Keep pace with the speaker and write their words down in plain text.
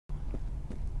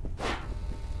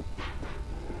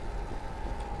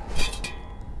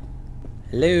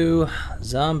Hello,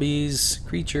 zombies,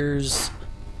 creatures,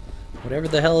 whatever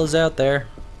the hell is out there.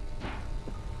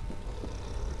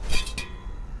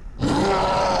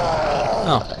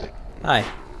 Oh, hi.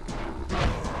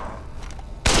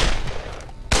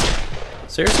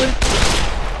 Seriously?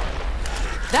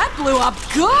 That blew up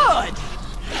good!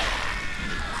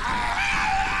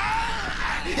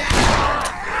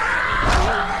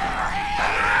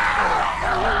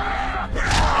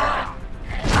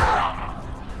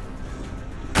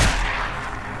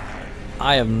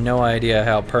 I have no idea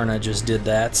how Perna just did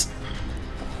that,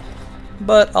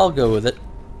 but I'll go with it.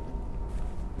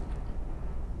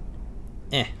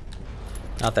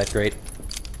 Not that great.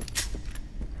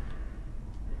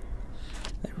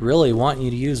 They really want you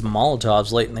to use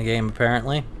Molotovs late in the game,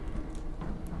 apparently.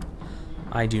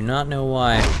 I do not know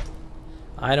why.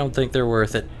 I don't think they're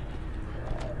worth it.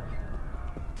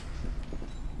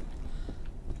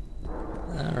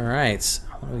 Alright,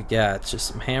 what do we got? Just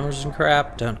some hammers and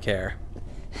crap? Don't care.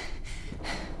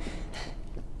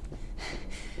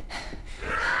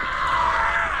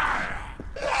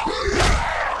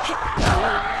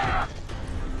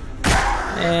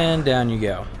 And down you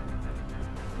go.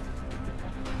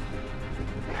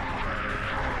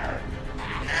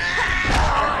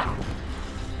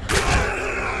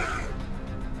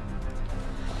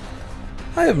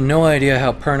 I have no idea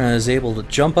how Perna is able to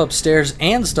jump upstairs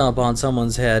and stomp on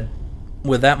someone's head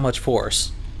with that much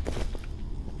force.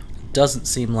 Doesn't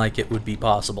seem like it would be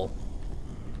possible.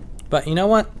 But you know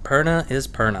what? Perna is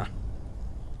Perna.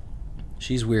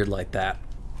 She's weird like that.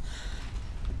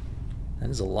 That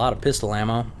is a lot of pistol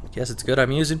ammo. Guess it's good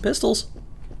I'm using pistols.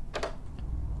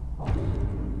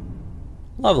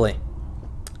 Lovely.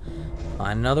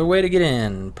 Find another way to get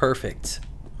in. Perfect.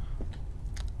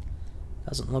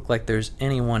 Doesn't look like there's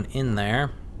anyone in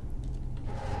there.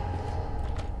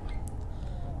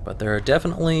 But there are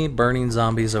definitely burning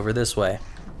zombies over this way.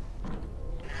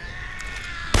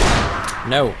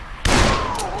 No.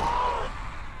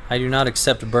 I do not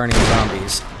accept burning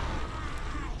zombies.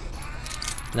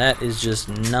 That is just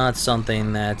not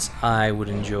something that I would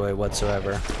enjoy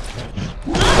whatsoever.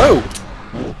 Whoa!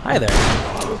 Hi there.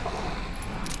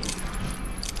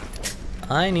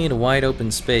 I need a wide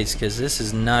open space because this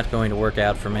is not going to work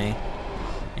out for me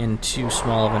in too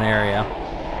small of an area.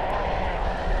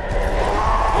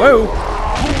 Whoa!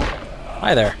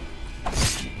 Hi there.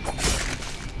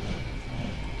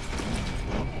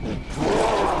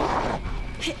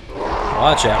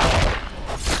 Watch out.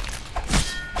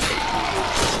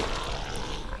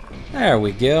 There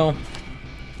we go.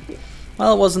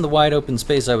 Well, it wasn't the wide open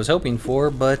space I was hoping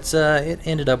for, but it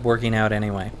ended up working out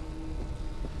anyway.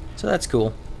 So that's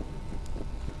cool.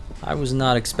 I was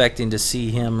not expecting to see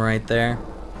him right there.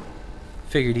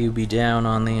 Figured he would be down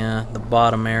on the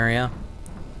bottom area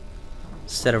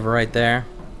instead of right there.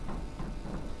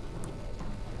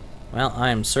 Well, I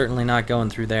am certainly not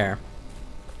going through there.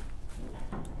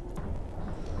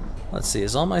 Let's see,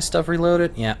 is all my stuff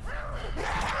reloaded? Yeah.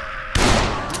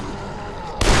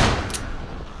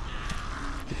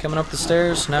 You coming up the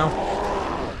stairs? No?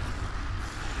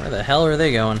 Where the hell are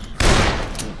they going?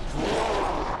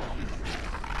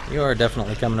 You are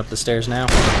definitely coming up the stairs now.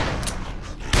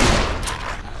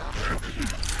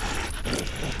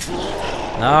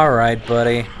 Alright,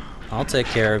 buddy. I'll take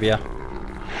care of you.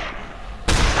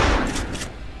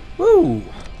 Woo!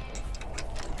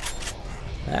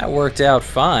 That worked out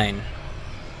fine.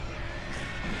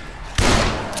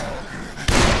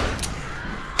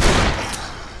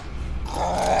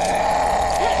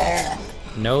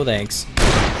 No thanks.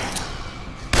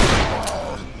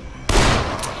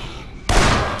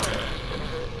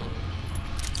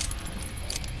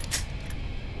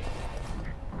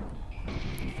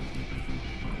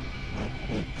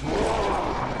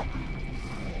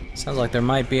 Sounds like there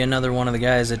might be another one of the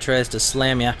guys that tries to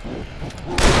slam ya.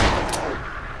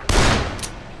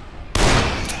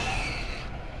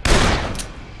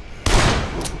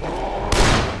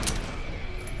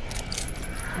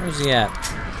 Where's he at?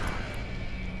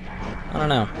 I don't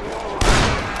know.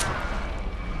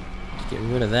 Get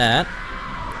rid of that.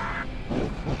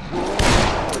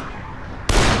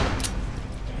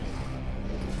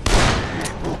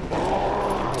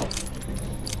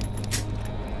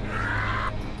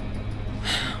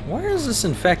 Where is this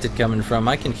infected coming from?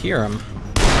 I can hear him.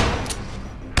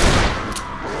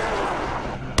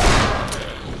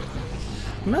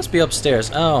 He must be upstairs.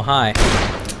 Oh, hi.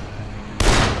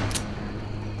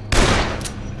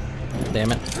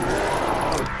 Damn it.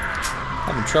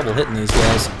 Having trouble hitting these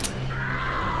guys.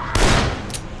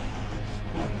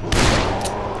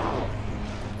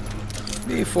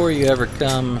 Before you ever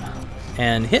come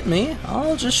and hit me,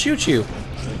 I'll just shoot you.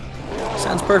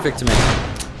 Sounds perfect to me.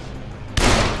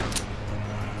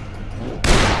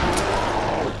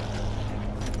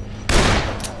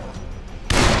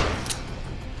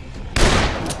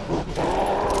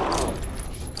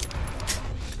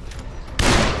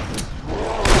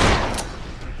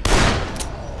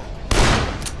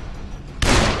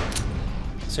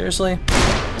 Seriously?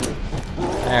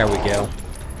 There we go.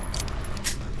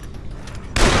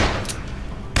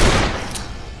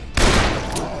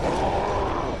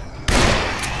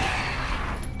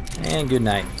 And good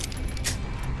night.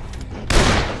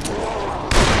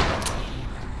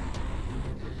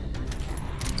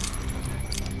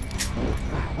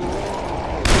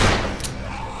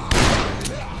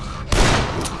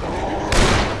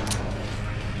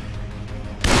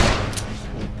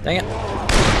 Dang it.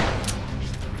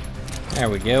 There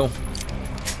we go.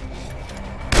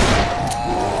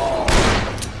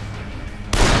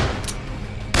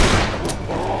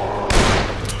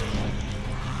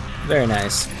 Very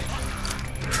nice.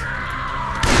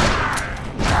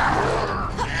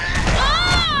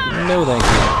 No thank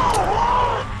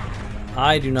you.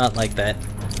 I do not like that.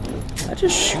 Did I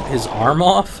just shoot his arm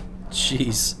off?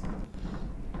 Jeez.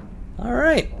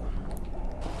 Alright.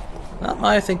 Well,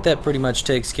 I think that pretty much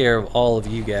takes care of all of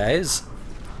you guys.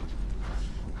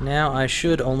 Now I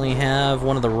should only have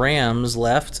one of the rams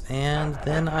left, and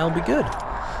then I'll be good.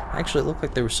 Actually, it looked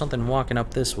like there was something walking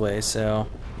up this way, so...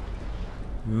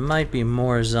 might be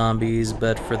more zombies,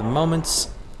 but for the moment,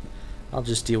 I'll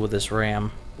just deal with this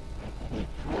ram.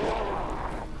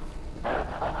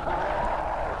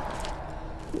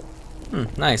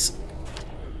 Nice.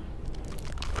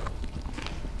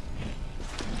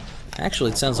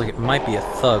 Actually, it sounds like it might be a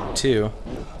thug, too.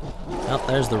 Oh,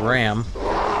 there's the ram.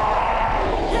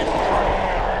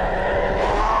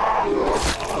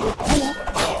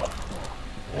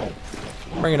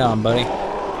 Bring it on, buddy.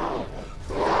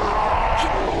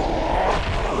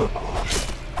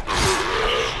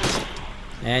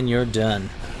 And you're done.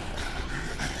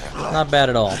 Not bad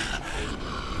at all.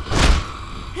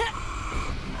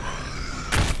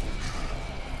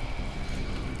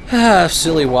 Ah,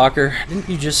 silly walker. Didn't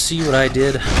you just see what I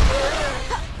did?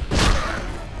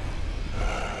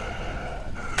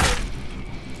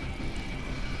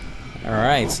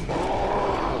 Alright.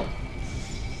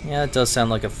 Yeah, that does sound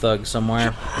like a thug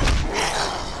somewhere.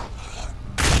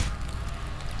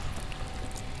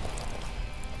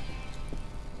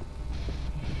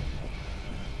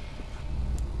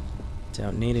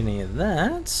 Don't need any of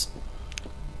that.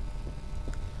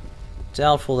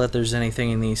 Doubtful that there's anything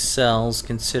in these cells,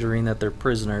 considering that they're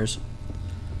prisoners.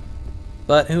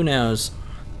 But who knows?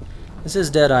 This is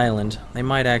Dead Island. They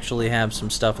might actually have some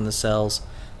stuff in the cells.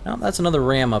 No, that's another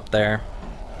ram up there.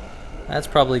 That's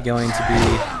probably going to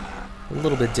be a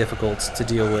little bit difficult to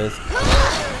deal with.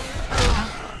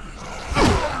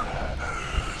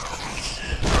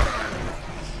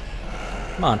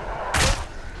 Come on.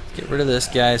 Get rid of this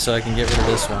guy so I can get rid of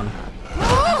this one.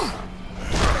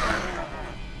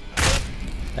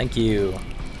 Thank you.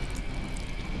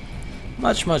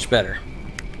 Much, much better.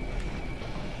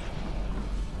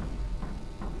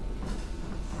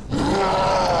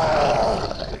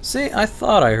 See, I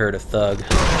thought I heard a thug.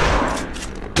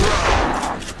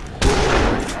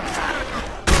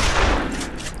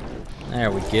 There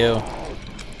we go.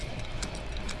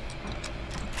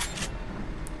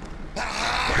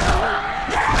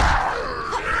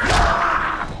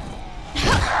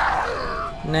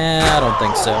 Nah, I don't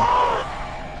think so.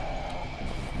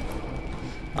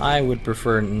 I would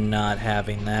prefer not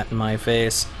having that in my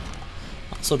face.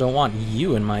 Also don't want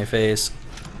you in my face.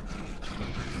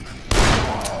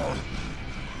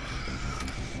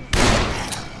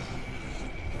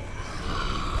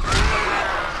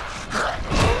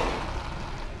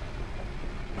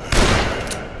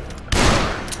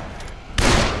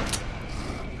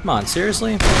 Come on,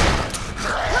 seriously?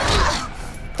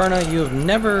 Perna, you have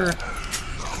never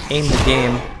aimed the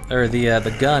game, or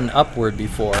the gun upward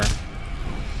before.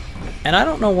 And I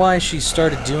don't know why she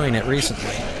started doing it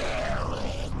recently.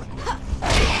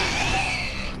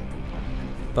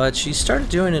 But she started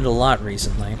doing it a lot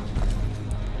recently.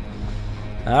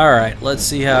 Alright, let's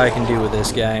see how I can do with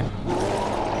this guy.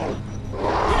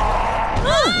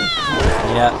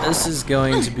 Yeah, this is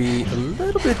going to be a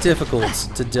little bit difficult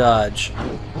to dodge.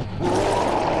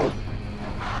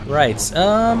 Right,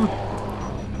 well,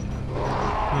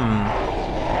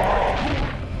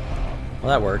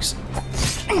 that works.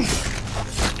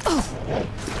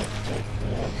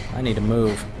 I need to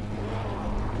move.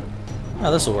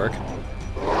 Oh, this'll work.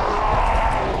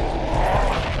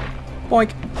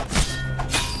 Boink.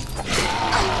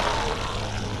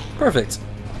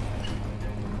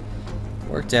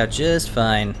 Worked out just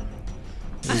fine.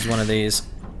 Use one of these.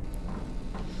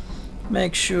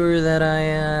 Make sure that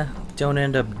I don't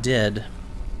end up dead.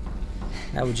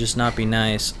 That would just not be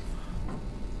nice.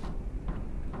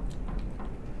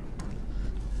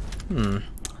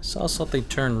 Saw something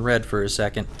turn red for a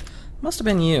second. Must have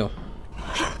been you.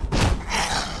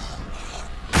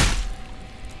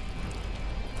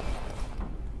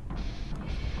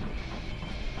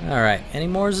 Alright, any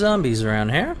more zombies around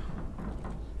here?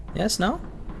 Yes, no?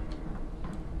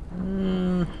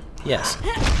 Yes.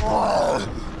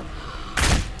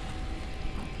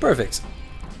 Perfect.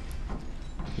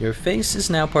 Your face is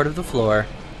now part of the floor.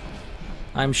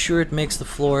 I'm sure it makes the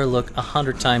floor look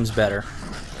 100 times better.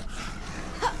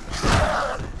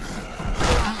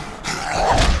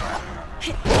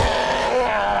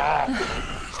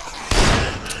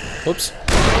 Whoops.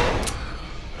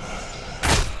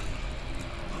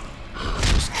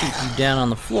 Just keep you down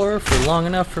on the floor for long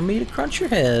enough for me to crunch your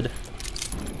head.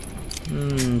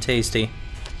 Tasty.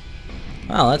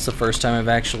 Wow, that's the first time I've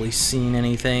actually seen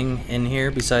anything in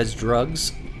here besides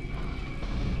drugs.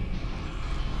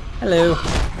 Hello.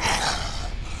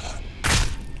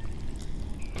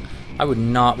 I would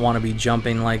not want to be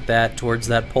jumping like that towards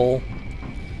that pole.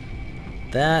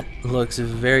 That looks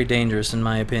very dangerous in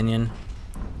my opinion.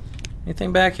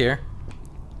 Anything back here?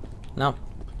 Nope.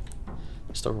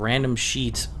 Just a random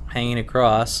sheet hanging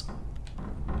across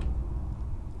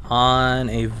on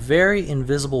a very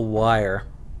invisible wire.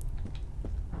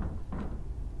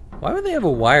 Why would they have a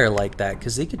wire like that?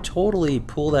 Because they could totally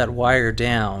pull that wire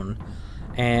down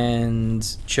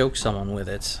and choke someone with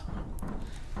it.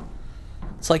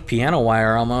 It's like piano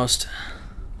wire almost.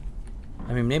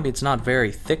 I mean, maybe it's not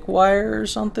very thick wire or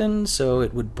something, so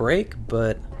it would break,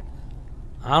 but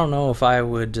I don't know if I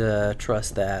would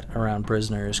trust that around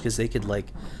prisoners, because they could like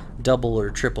double or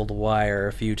triple the wire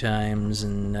a few times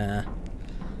and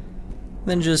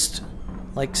then just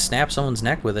like snap someone's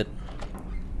neck with it.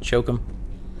 Choke them.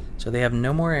 So they have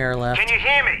no more air left. Can you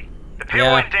hear me? The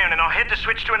power went down and I had to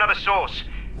switch to another source.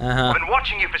 I've been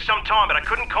watching you for some time, but I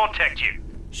couldn't contact you.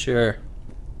 Sure.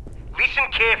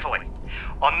 Listen carefully.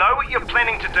 I know what you're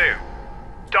planning to do.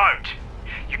 Don't.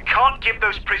 You can't give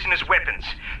those prisoners weapons.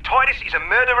 Titus is a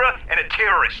murderer and a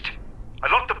terrorist.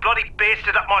 I locked the bloody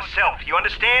bastard up myself, you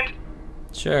understand?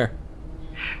 Sure.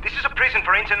 This is a prison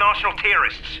for international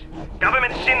terrorists.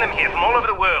 Governments send them here from all over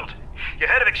the world. You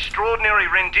heard of extraordinary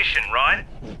rendition, right?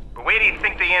 But where do you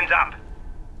think they end up?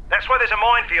 That's why there's a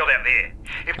minefield out there.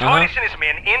 If Titus and his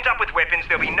men end up with weapons,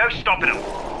 there'll be no stopping them.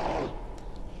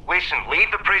 Listen, leave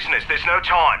the prisoners. There's no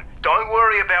time. Don't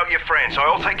worry about your friends.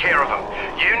 I'll take care of them.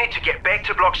 You need to get back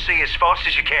to Block C as fast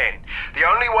as you can. The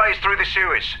only way is through the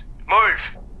sewers. Move.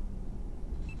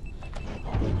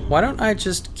 Why don't I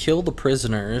just kill the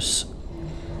prisoners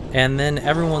and then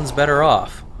everyone's better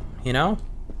off, you know?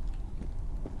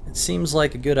 It seems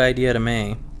like a good idea to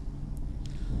me.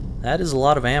 That is a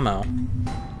lot of ammo.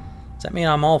 Does that mean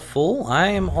I'm all full? I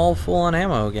am all full on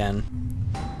ammo again.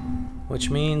 Which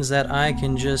means that I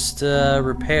can just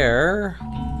repair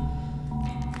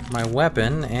my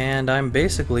weapon and I'm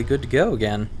basically good to go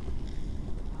again.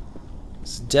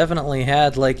 It's definitely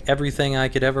had like everything I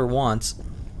could ever want.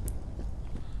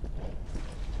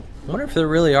 I wonder if there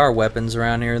really are weapons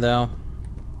around here though.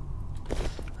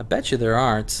 I bet you there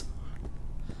aren't.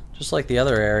 Just like the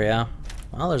other area.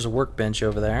 Well, there's a workbench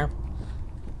over there.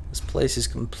 This place is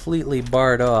completely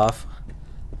barred off.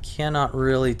 Cannot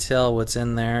really tell what's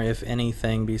in there, if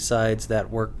anything, besides that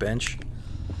workbench.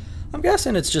 I'm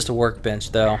guessing it's just a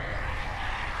workbench, though.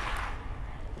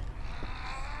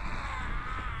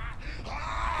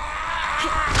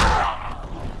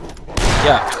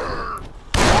 Yeah.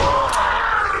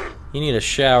 You need a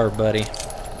shower, buddy.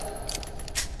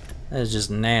 That is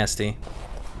just nasty.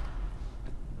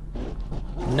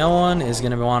 No one is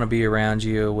going to want to be around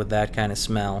you with that kind of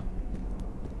smell.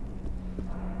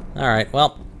 Alright,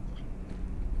 well.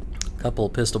 A couple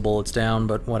of pistol bullets down,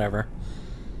 but whatever.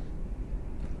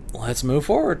 Let's move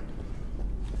forward.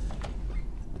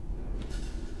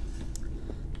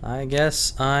 I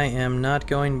guess I am not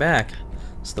going back.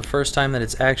 It's the first time that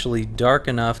it's actually dark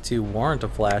enough to warrant a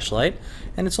flashlight,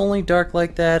 and it's only dark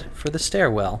like that for the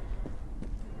stairwell.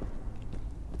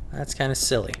 That's kind of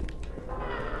silly.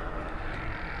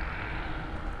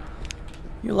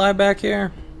 You lie back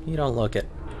here? You don't look it.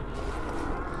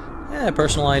 Yeah,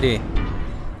 personal ID.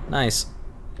 Nice.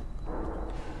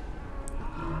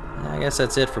 I guess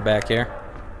that's it for back here.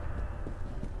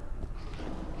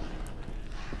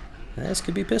 This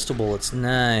could be pistol bullets.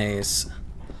 Nice.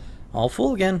 All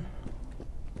full again.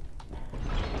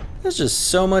 There's just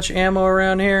so much ammo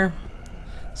around here.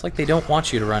 It's like they don't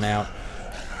want you to run out.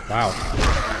 Wow.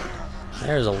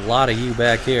 There's a lot of you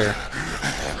back here.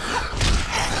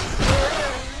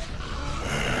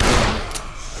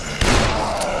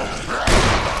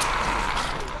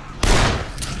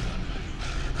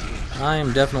 I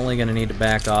am definitely going to need to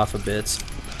back off a bit.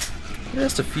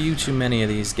 Just a few too many of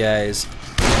these guys.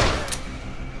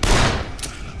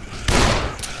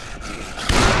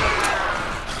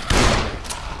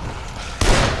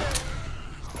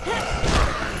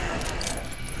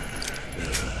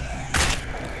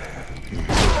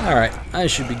 Alright, I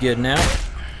should be good now.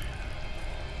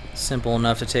 Simple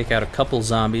enough to take out a couple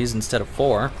zombies instead of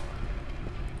 4.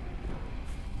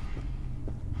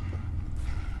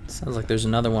 Sounds like there's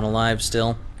another one alive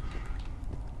still.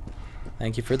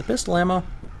 Thank you for the pistol ammo.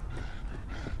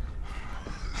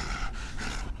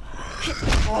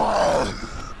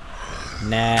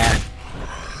 Nah.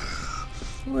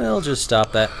 We'll just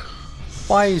stop that.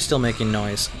 Why are you still making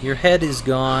noise? Your head is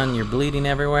gone, you're bleeding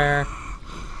everywhere.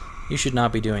 You should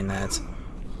not be doing that.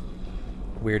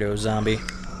 Weirdo zombie.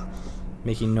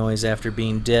 Making noise after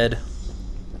being dead.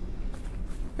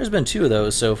 There's been 2 of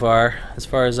those so far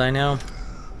as I know.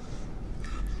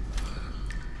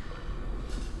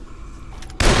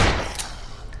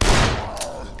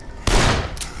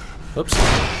 Oops.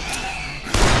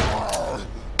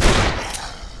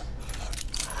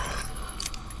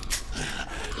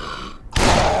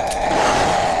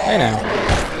 Hey now.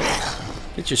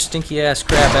 Get your stinky ass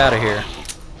crap out of here.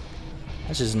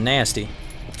 That's just nasty.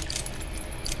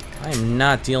 I am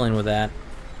not dealing with that.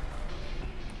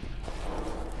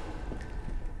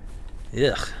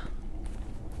 Ugh.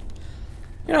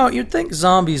 You know, you'd think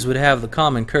zombies would have the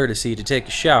common courtesy to take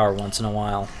a shower once in a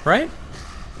while, right?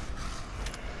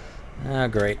 Ah,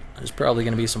 great. There's probably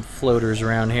going to be some floaters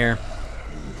around here.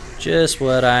 Just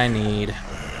what I need.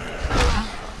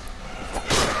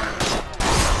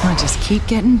 I'll just keep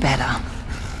getting better.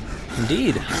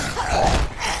 Indeed.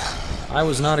 I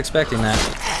was not expecting that.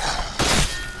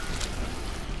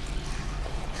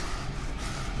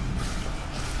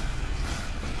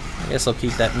 I guess I'll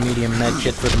keep that medium med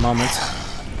kit for the moment.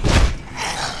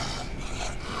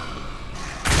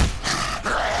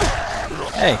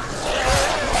 Hey.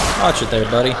 Watch it there,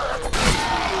 buddy.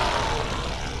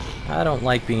 I don't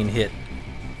like being hit.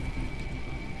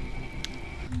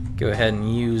 Go ahead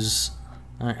and use...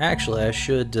 Actually, I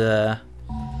should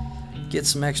get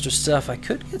some extra stuff. I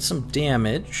could get some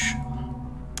damage.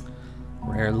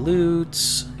 Rare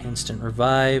loot. Instant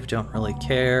revive. Don't really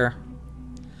care.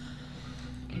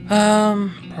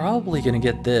 Probably gonna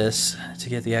get this to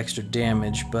get the extra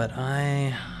damage, but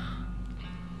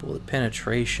bullet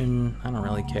penetration, I don't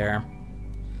really care.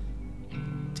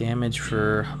 Damage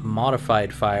for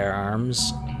modified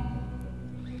firearms.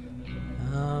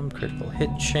 Critical hit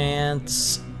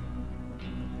chance.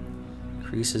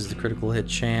 Increases the critical hit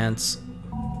chance.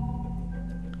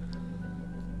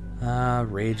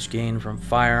 Rage gain from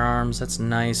firearms. That's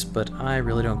nice, but I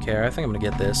really don't care. I think I'm gonna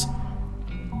get this.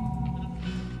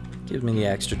 Give me the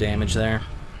extra damage there.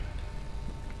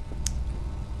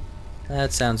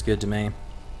 That sounds good to me.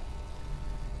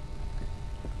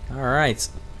 Alright.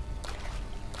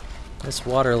 This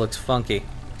water looks funky.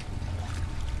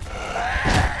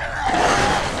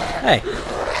 Hey,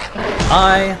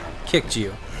 I kicked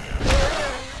you.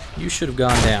 You should have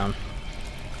gone down.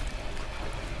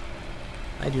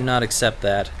 I do not accept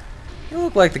that. You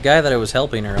look like the guy that I was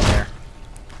helping earlier.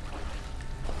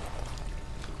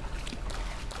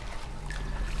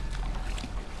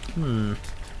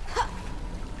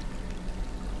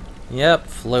 Yep,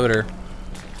 floater.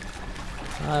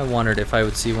 I wondered if I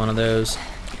would see one of those.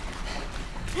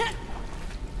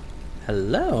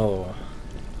 Hello.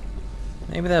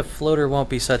 Maybe that floater won't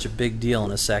be such a big deal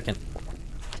in a second.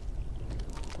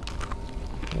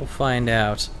 We'll find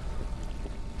out.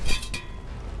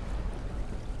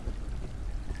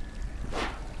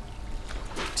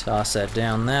 Toss that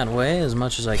down that way as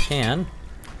much as I can.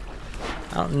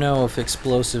 I don't know if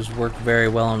explosives work very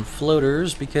well on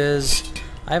floaters because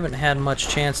I haven't had much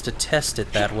chance to test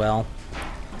it that well.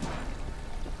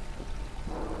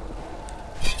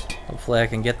 Hopefully I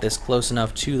can get this close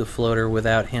enough to the floater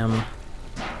without him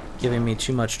giving me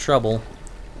too much trouble.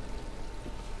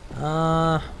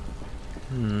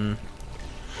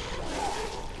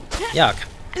 Yuck.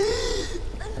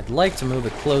 I'd like to move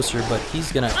it closer, but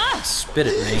he's gonna spit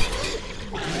at me.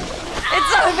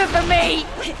 It's over for me!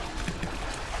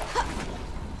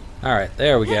 Alright,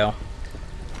 there we go.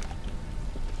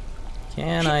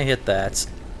 Can I hit that?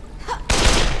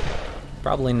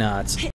 Probably not.